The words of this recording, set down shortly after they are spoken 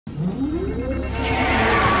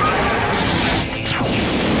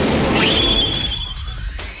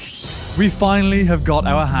We finally have got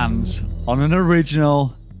our hands on an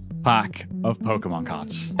original pack of Pokemon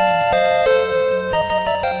cards.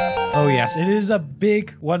 Oh yes, it is a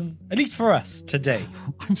big one, at least for us today.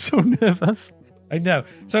 I'm so nervous. I know.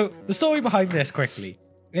 So the story behind this quickly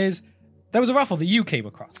is there was a raffle that you came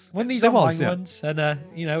across. One of these online ones, and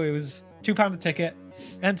you know, it was £2 a ticket.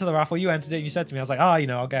 Enter the raffle. You entered it. And you said to me, I was like, you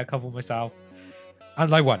know, I'll get a couple myself,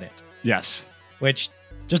 and I won it. Yes. Which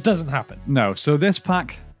just doesn't happen. No. So this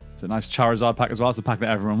pack, it's a nice Charizard pack as well. It's the pack that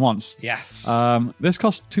everyone wants. Yes. This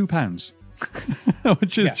cost £2,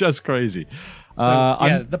 which is just crazy. So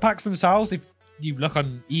yeah, the packs themselves, if you look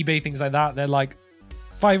on eBay, things like that, they're like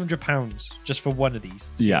 £500 just for one of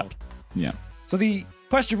these sealed. Yeah. So the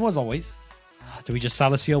question was always, do we just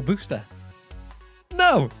sell a sealed booster?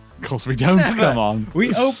 No. Of course we don't. Never. Come on.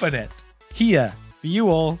 We open it here for you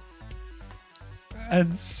all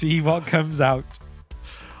and see what comes out.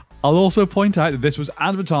 I'll also point out that this was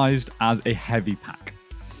advertised as a heavy pack.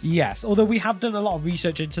 Yes, although we have done a lot of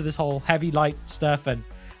research into this whole heavy light stuff and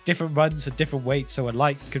different runs at different weights. So a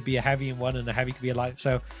light could be a heavy in one and a heavy could be a light.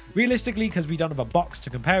 So realistically, because we don't have a box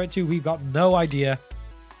to compare it to, we've got no idea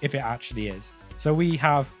if it actually is. So we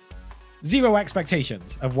have zero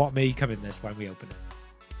expectations of what may come in this when we open it.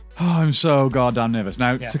 Oh, I'm so goddamn nervous.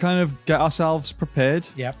 Now, to kind of get ourselves prepared,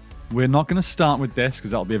 we're not going to start with this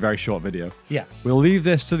because that'll be a very short video. Yes. We'll leave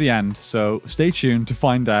this to the end. So stay tuned to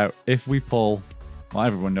find out if we pull... Well,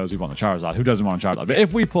 everyone knows we want a Charizard. Who doesn't want a Charizard? But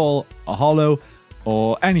if we pull a holo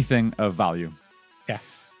or anything of value.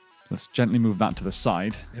 Yes. Let's gently move that to the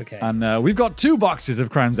side. Okay. And we've got 2 boxes of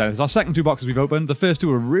Crown Zenith. It's our second 2 boxes we've opened. The first 2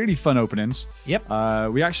 were really fun openings.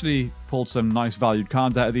 Yep. We actually pulled some nice valued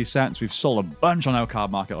cards out of these sets. We've sold a bunch on our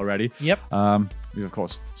card market already. Yep. We've, of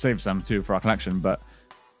course, saved some too for our collection, but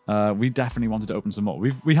we definitely wanted to open some more.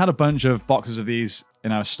 We had a bunch of boxes of these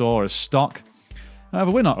in our store as stock.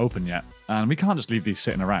 However, we're not open yet, and we can't just leave these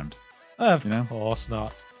sitting around. Of course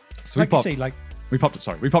not. So like we popped, you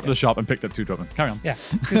say, we popped to the shop and picked up 2 to open. Carry on. Yeah.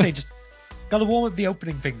 I was gonna say, just gotta warm up the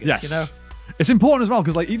opening fingers, yes. you know? It's important as well,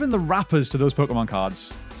 because like even the wrappers to those Pokemon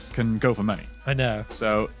cards can go for money. I know.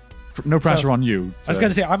 So no pressure on you. I was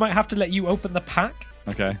gonna say, I might have to let you open the pack.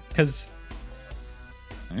 Okay. Because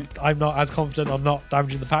I'm not as confident on not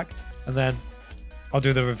damaging the pack, and then I'll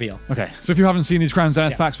do the reveal. Okay, so if you haven't seen these Crown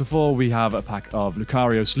Zenith packs before, we have a pack of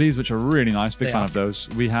Lucario sleeves, which are really nice. Big fan of those.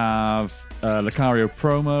 We have Lucario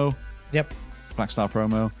promo. Yep. Black Star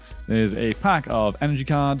promo. There's a pack of energy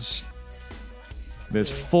cards. There's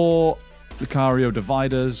 4 Lucario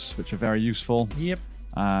dividers, which are very useful. Yep.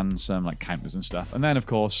 And some like counters and stuff. And then, of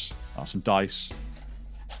course, some dice.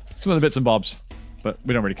 Some other bits and bobs, but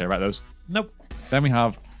we don't really care about those. Nope. Then we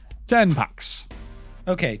have 10 packs.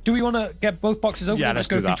 Okay, do we want to get both boxes open or let's just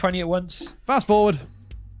go do through that. 20 at once? Fast forward.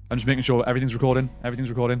 I'm just making sure everything's recording. Everything's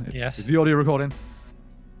recording. Yes. Is the audio recording?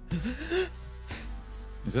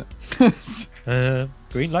 Is it?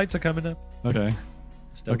 Green lights are coming up. Okay.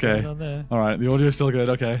 Still going on there. All right, the audio's still good.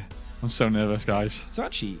 Okay. I'm so nervous, guys. So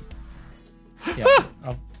actually, yeah,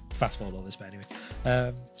 I'll fast forward all this, but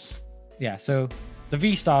anyway. Yeah, so the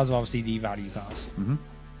V-Stars are obviously the value cards. Mm-hmm.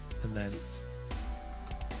 And then...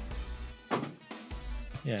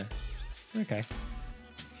 Yeah. Okay.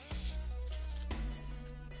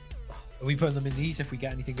 Are we putting them in these if we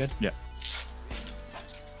get anything good? Yeah.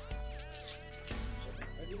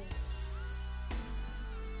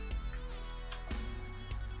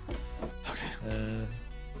 Okay.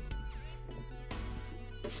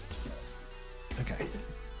 Okay.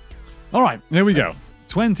 All right, here we go.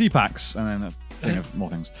 20 packs, and then a thing of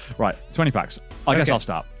more things. Right, 20 packs. I guess I'll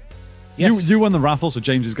start. Yes. You won the raffle, so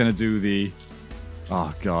James is going to do the...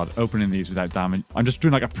 Oh, God. Opening these without damage. I'm just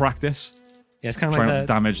doing like a practice. Yeah, it's kind of trying like not to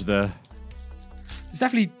damage the... It's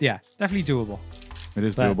definitely, definitely doable. It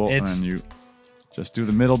is doable, and then you just do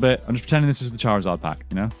the middle bit. I'm just pretending this is the Charizard pack,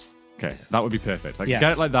 you know? Okay, that would be perfect. Like, get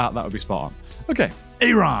it like that, that would be spot on. Okay,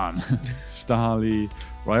 Aaron, Starly,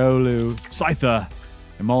 Riolu, Scyther,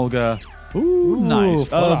 Emolga. Ooh, nice.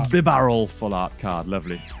 A Bibarel full art card,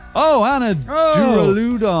 lovely. Oh, and a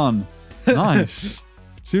Duraludon. Nice.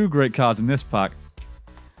 2 great cards in this pack.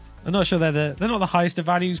 I'm not sure they're not the highest of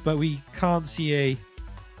values, but we can't see a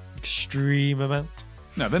extreme amount.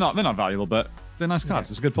 No, they're not valuable, but they're nice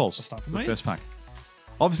cards. It's a good pulse. I'll start from the first pack.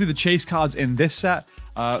 Obviously, the chase cards in this set,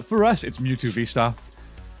 for us, it's Mewtwo V-Star.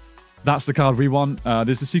 That's the card we want.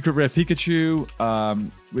 There's the secret rare Pikachu.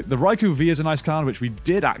 The Raikou V is a nice card, which we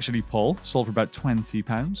did actually pull. Sold for about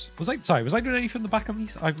 £20. Was I doing anything from the back on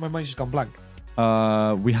these? My mind's just gone blank.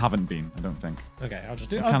 We haven't been, I don't think. Okay,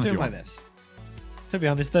 I'll do it like this. To be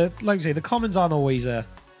honest, like I say, the commons aren't always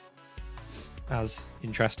as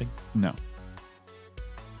interesting. No.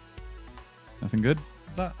 Nothing good?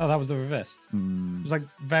 Is that? Oh, that was the reverse. It was like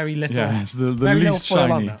very little. Yeah, it's the very least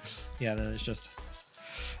shiny. On yeah, then it's just...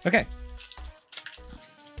 Okay.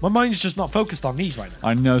 My mind's just not focused on these right now.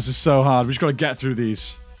 I know, this is so hard. We just got to get through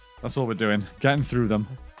these. That's all we're doing. Getting through them.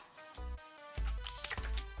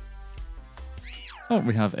 Oh,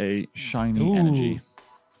 we have a shiny energy.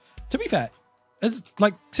 To be fair,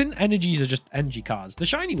 since energies are just energy cards, the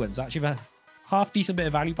shiny ones actually have a half decent bit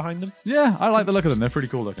of value behind them. Yeah, I like the look of them. They're pretty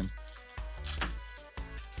cool looking.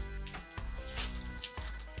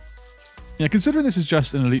 Yeah, considering this is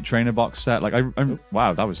just an Elite Trainer box set, like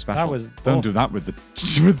wow, that was special. Don't do that with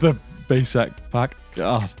the base set pack.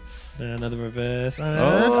 God. Another reverse.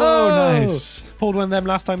 Oh, nice. Pulled one of them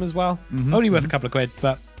last time as well. Only worth a couple of quid,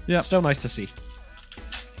 but yeah, still nice to see.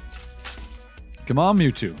 Come on,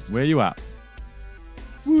 Mewtwo. Where you at?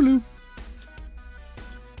 Wooloo.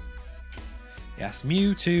 Yes,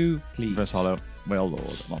 Mewtwo, please. Reverse Hollow. Well,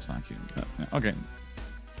 Lord. Lots of vacuum. Yeah, okay.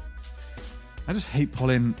 I just hate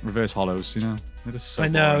pulling reverse hollows, you know? They're just so I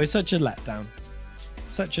know, boring. it's such a letdown.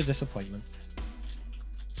 Such a disappointment.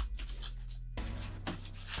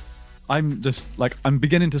 I'm just, like, I'm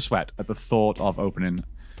beginning to sweat at the thought of opening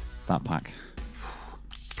that pack.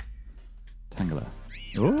 Tangela.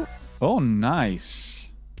 Oh, nice.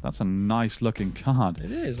 That's a nice looking card.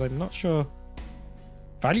 It is. I'm not sure.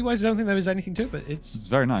 Value-wise, I don't think there is anything to it, but it's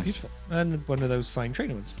very nice. Beautiful. And one of those signed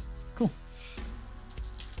trainer ones. Cool.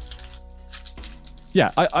 Yeah,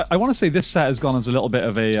 I want to say this set has gone as a little bit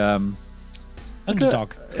of a...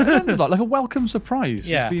 underdog. Like a welcome surprise.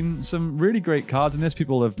 Yeah. There's been some really great cards in this.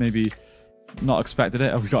 People have maybe not expected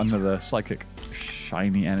it. Oh, we've got another Psychic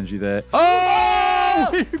shiny energy there. Oh!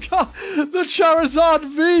 We've got the Charizard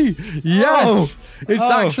V! Yes! It's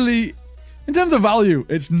actually... In terms of value,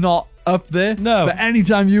 it's not up there. No. But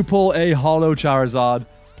anytime you pull a holo Charizard,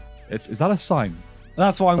 is that a sign?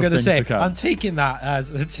 That's what I'm going to say. To I'm taking that as...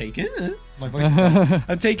 My voice.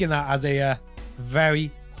 I'm taking that as a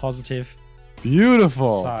very positive...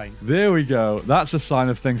 Beautiful. Sign. There we go. That's a sign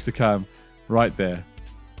of things to come right there.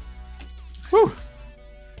 Woo.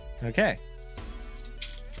 Okay.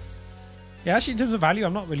 Yeah, actually, in terms of value,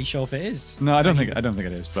 I'm not really sure if it is. No, I don't think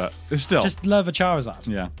it is, but it's still. Just love a Charizard.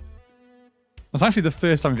 Yeah. That's actually the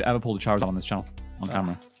first time we've ever pulled a Charizard on this channel on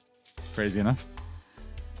camera. Crazy enough.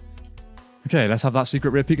 Okay, let's have that secret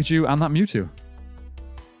rare Pikachu and that Mewtwo.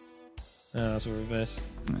 That's a reverse.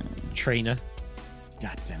 Trainer.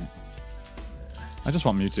 God damn it. I just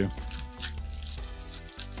want Mewtwo.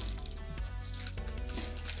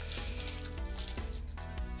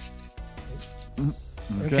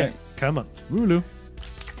 Okay. Come on. Wooloo.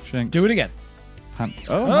 Shanks. Do it again.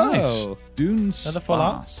 Oh, nice. Dune Another full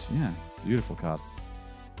art. Sparse. Yeah, beautiful card.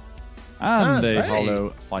 And a holo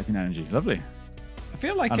fighting energy. Lovely. I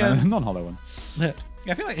feel like... And a non-holo one.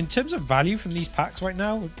 I feel like in terms of value from these packs right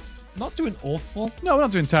now, we're not doing awful. No, we're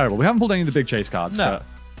not doing terrible. We haven't pulled any of the big chase cards. No.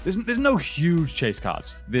 But there's no huge chase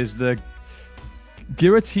cards. There's the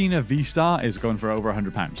Giratina V-Star is going for over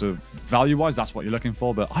 £100. So value-wise, that's what you're looking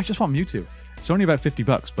for. But I just want Mewtwo. It's only about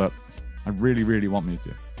 $50, but I really, really want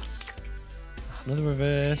Mewtwo. Another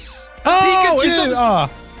reverse. Oh, Pikachu!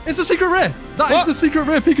 It's a secret rare. That is the secret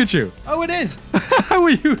rare Pikachu. Oh, it is. How are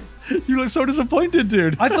you? You look so disappointed,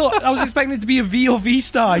 dude. I thought I was expecting it to be a V or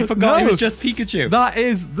V-Star. I forgot it was just Pikachu. That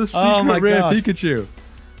is the secret rare Pikachu.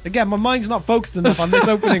 Again, my mind's not focused enough on this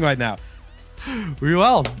opening right now.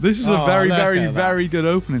 Well, this is a very, very, very good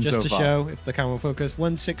opening so far. Just to show if the camera will focus,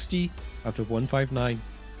 160 out of 159.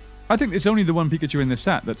 I think it's only the one Pikachu in this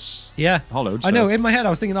set that's hollowed. So. I know. In my head, I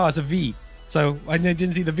was thinking, it's a V. So I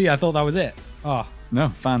didn't see the V. I thought that was it. Oh. No,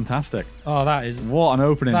 fantastic. Oh, that is... What an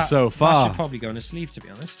opening so far. That should probably go in a sleeve, to be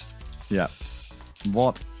honest. Yeah.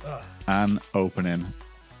 What an opening.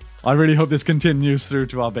 I really hope this continues through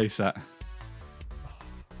to our base set.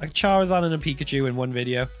 A Charizard and a Pikachu in one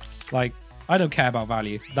video. Like, I don't care about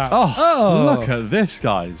value. Look at this,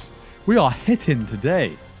 guys. We are hitting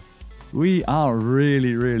today. We are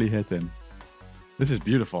really, really hitting. This is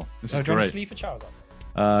beautiful. This is do you want great. a sleeve for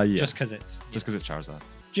Charizard? Yeah. Just because it's... Just because it's Charizard.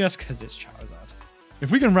 Just because it's Charizard. If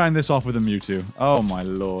we can round this off with a Mewtwo, oh my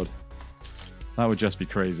lord. That would just be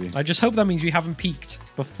crazy. I just hope that means we haven't peaked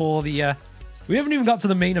before the... we haven't even got to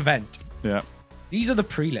the main event. Yeah. These are the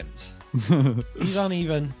prelims. These aren't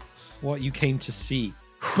even what you came to see.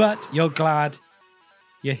 But you're glad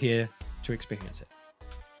you're here to experience it.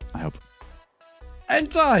 I hope.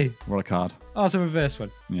 Entei! What a card. Oh, it's a reverse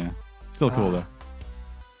one. Yeah. Still cool, though.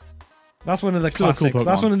 That's one of the Still classics. Cool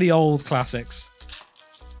That's one of the old classics.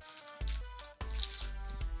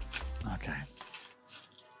 Okay.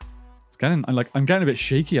 I'm getting a bit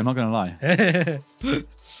shaky. I'm not gonna lie.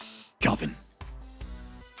 Calvin.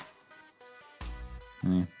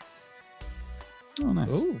 Yeah. Oh,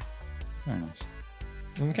 nice. Ooh. Very nice.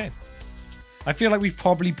 Okay. I feel like we've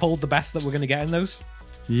probably pulled the best that we're going to get in those.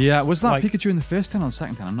 Yeah, was that Pikachu in the first 10 or the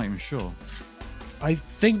second 10? I'm not even sure. I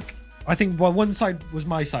think well, one side was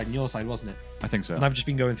my side and your side, wasn't it? I think so. And I've just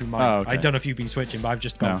been going through mine. Oh, okay. I don't know if you've been switching, but I've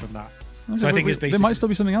just gone from that. Okay, so I think it's basically... There might still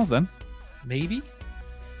be something else then. Maybe?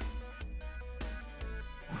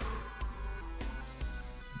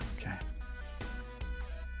 Okay.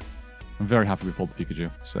 I'm very happy we pulled the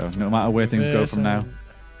Pikachu. So no matter where things go from now,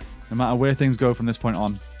 no matter where things go from this point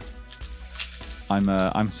on,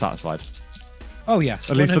 I'm satisfied. Oh yeah,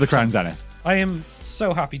 at least for the Crown Zenith. I am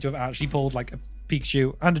so happy to have actually pulled like a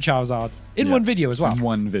Pikachu and a Charizard in one video as well. In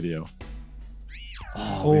one video.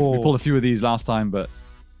 Oh, we pulled a few of these last time, but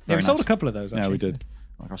yeah, we sold a couple of those. Actually. Yeah, we did.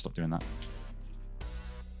 Oh, I gotta stop doing that.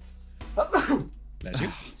 Bless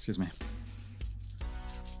you. Excuse me.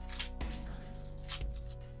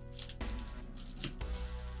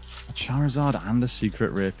 A Charizard and a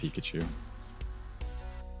secret rare Pikachu.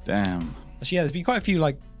 Damn. Actually, yeah, there's been quite a few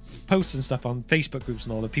like posts and stuff on Facebook groups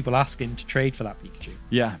and all of people asking to trade for that Pikachu.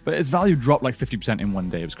 Yeah, but its value dropped like 50% in one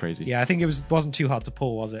day. It was crazy. Yeah, I think it wasn't too hard to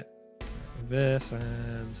pull, was it? Reverse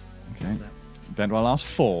and... Okay. No. Then to our last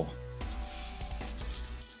 4.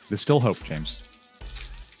 There's still hope, James.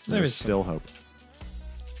 There is still hope.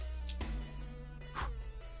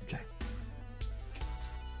 Okay.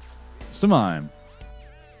 Stomime.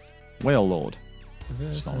 Whale Lord.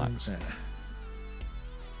 Snorlax.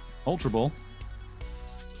 Ultra Ball.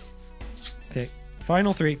 Okay,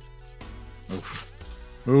 final 3. Oof.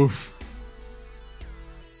 Oof.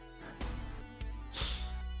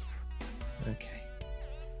 Okay.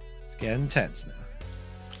 It's getting tense now.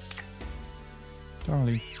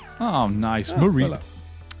 Starly. Oh, nice. Marie.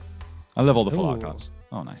 I love all the full art cards.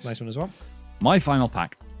 Oh, nice. Nice one as well. My final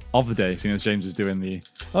pack of the day, seeing as James is doing the...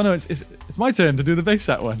 Oh, no, it's my turn to do the base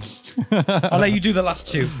set one. I'll let you do the last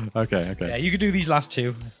 2. Okay. Yeah, you can do these last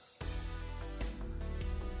 2.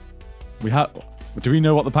 Do we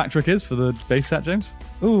know what the pack trick is for the base set, James?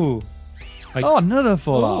 Ooh. Oh, another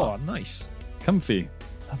full art. Oh, nice. Comfy.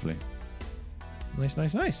 Lovely.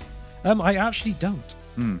 Nice. I actually don't.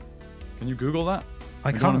 Can you Google that?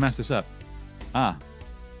 I can't. Don't want to mess this up.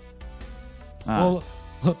 Well,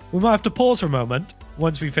 we might have to pause for a moment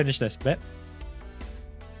once we finish this bit.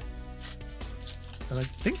 And I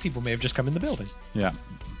think people may have just come in the building. Yeah.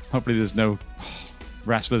 Hopefully there's no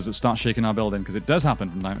wrestlers that start shaking our building, because it does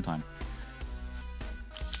happen from time to time.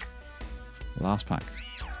 Last pack.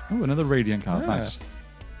 Oh, another Radiant card. Nice.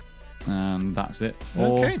 And that's it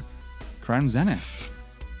for Crown Zenith.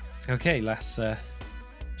 Okay, let's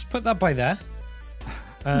just put that by there.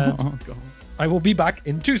 Oh, God. I will be back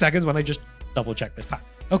in 2 seconds when I just double check this pack.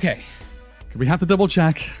 Okay. We have to double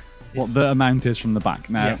check what the amount is from the back.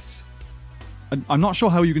 Now, yes. I'm not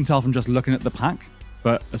sure how you can tell from just looking at the pack,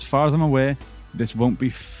 but as far as I'm aware, this won't be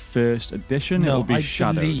first edition. No, it'll be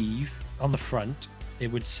shadowed. I believe on the front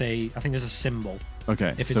it would say, I think there's a symbol.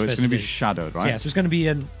 Okay, so it's going to be shadowed, right? So, yeah, so it's going to be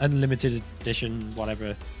an unlimited edition,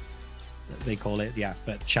 whatever they call it. Yeah,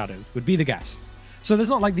 but shadowed would be the guess. So there's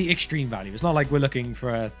not like the extreme value. It's not like we're looking for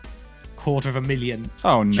a $250,000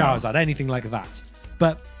 Charizard, anything like that.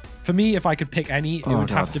 But for me, if I could pick any, it would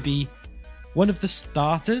have to be one of the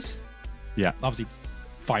starters. Yeah. Obviously,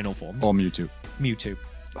 final forms. Or Mewtwo.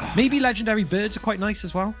 Maybe legendary birds are quite nice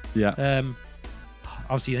as well. Yeah.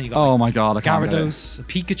 Obviously, then you got my God, I can't Gyarados,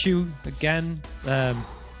 Pikachu again.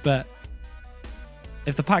 But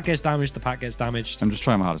if the pack gets damaged, the pack gets damaged. I'm just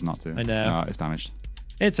trying my hardest not to. I know. No, it's damaged.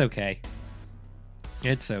 It's okay.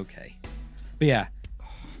 It's okay. But yeah.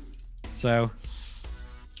 So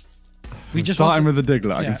we just starting with the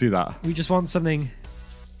Diglett. I can see that. We just want something.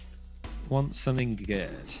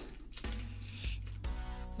 Good.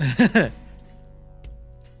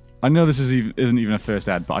 I know this isn't even a first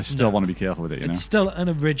ed, but I still want to be careful with it. It's still an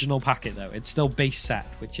original packet though. It's still base set,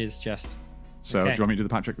 which is just. So do you want me to do the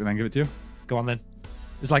pack trick and then give it to you? Go on then.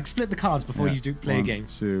 It's like split the cards before you do play a game. 1,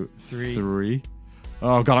 2, 3.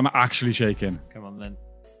 Oh God, I'm actually shaking. Come on then.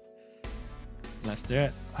 Let's do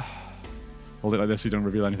it. Hold it like this so you don't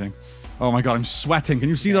reveal anything. Oh my God, I'm sweating. Can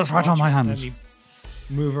you see the sweat on my hands? Let me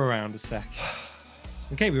move around a sec.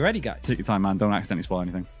 Okay, we ready, guys? Take your time, man. Don't accidentally spoil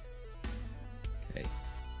anything. Okay.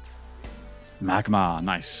 Magma,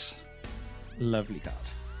 nice. Lovely card.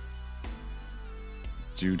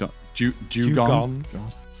 Dewgong.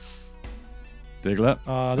 God.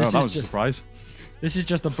 Diglett. This that was a surprise. This is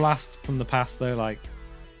just a blast from the past, though. Like,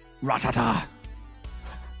 Ratata.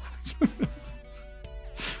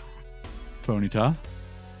 Ponyta.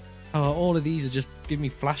 Oh, all of these are just giving me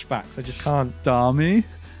flashbacks. I just can't Starmie.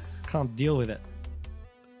 deal with it.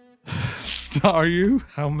 Star you.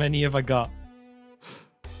 How many have I got?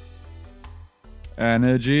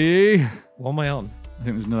 Energy. What am I on? I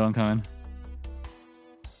think there's another one coming.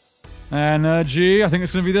 Energy. I think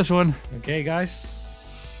it's going to be this one. Okay, guys.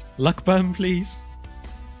 Luck burn, please.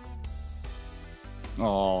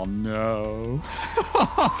 Oh, no.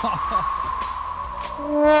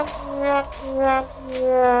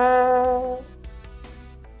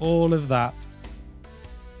 All of that.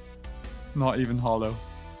 Not even hollow.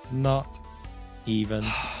 Not even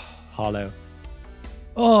hollow.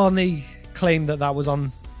 Oh, and they claimed that that was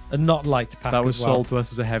on a not light pack. That was as well. sold to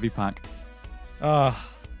us as a heavy pack. Oh,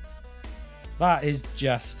 that is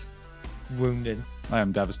just wounding. I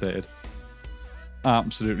am devastated.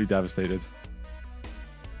 Absolutely devastated.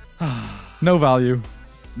 No value.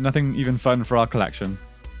 Nothing even fun for our collection.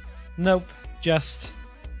 Nope. Just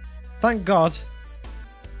thank God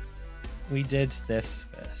we did this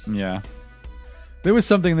first. Yeah. There was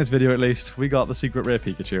something in this video at least. We got the secret rare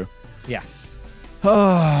Pikachu. Yes.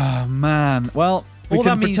 Oh, man. Well, we all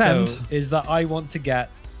can that means pretend. though, is that I want to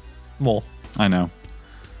get more. I know.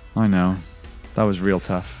 That was real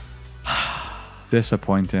tough.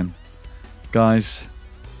 Disappointing. Guys,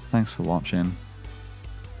 thanks for watching.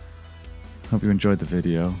 Hope you enjoyed the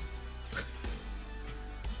video.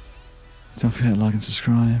 Don't forget to like and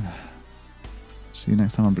subscribe. See you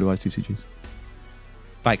next time on Blue Eyes TCGs.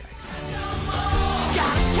 Bye, guys.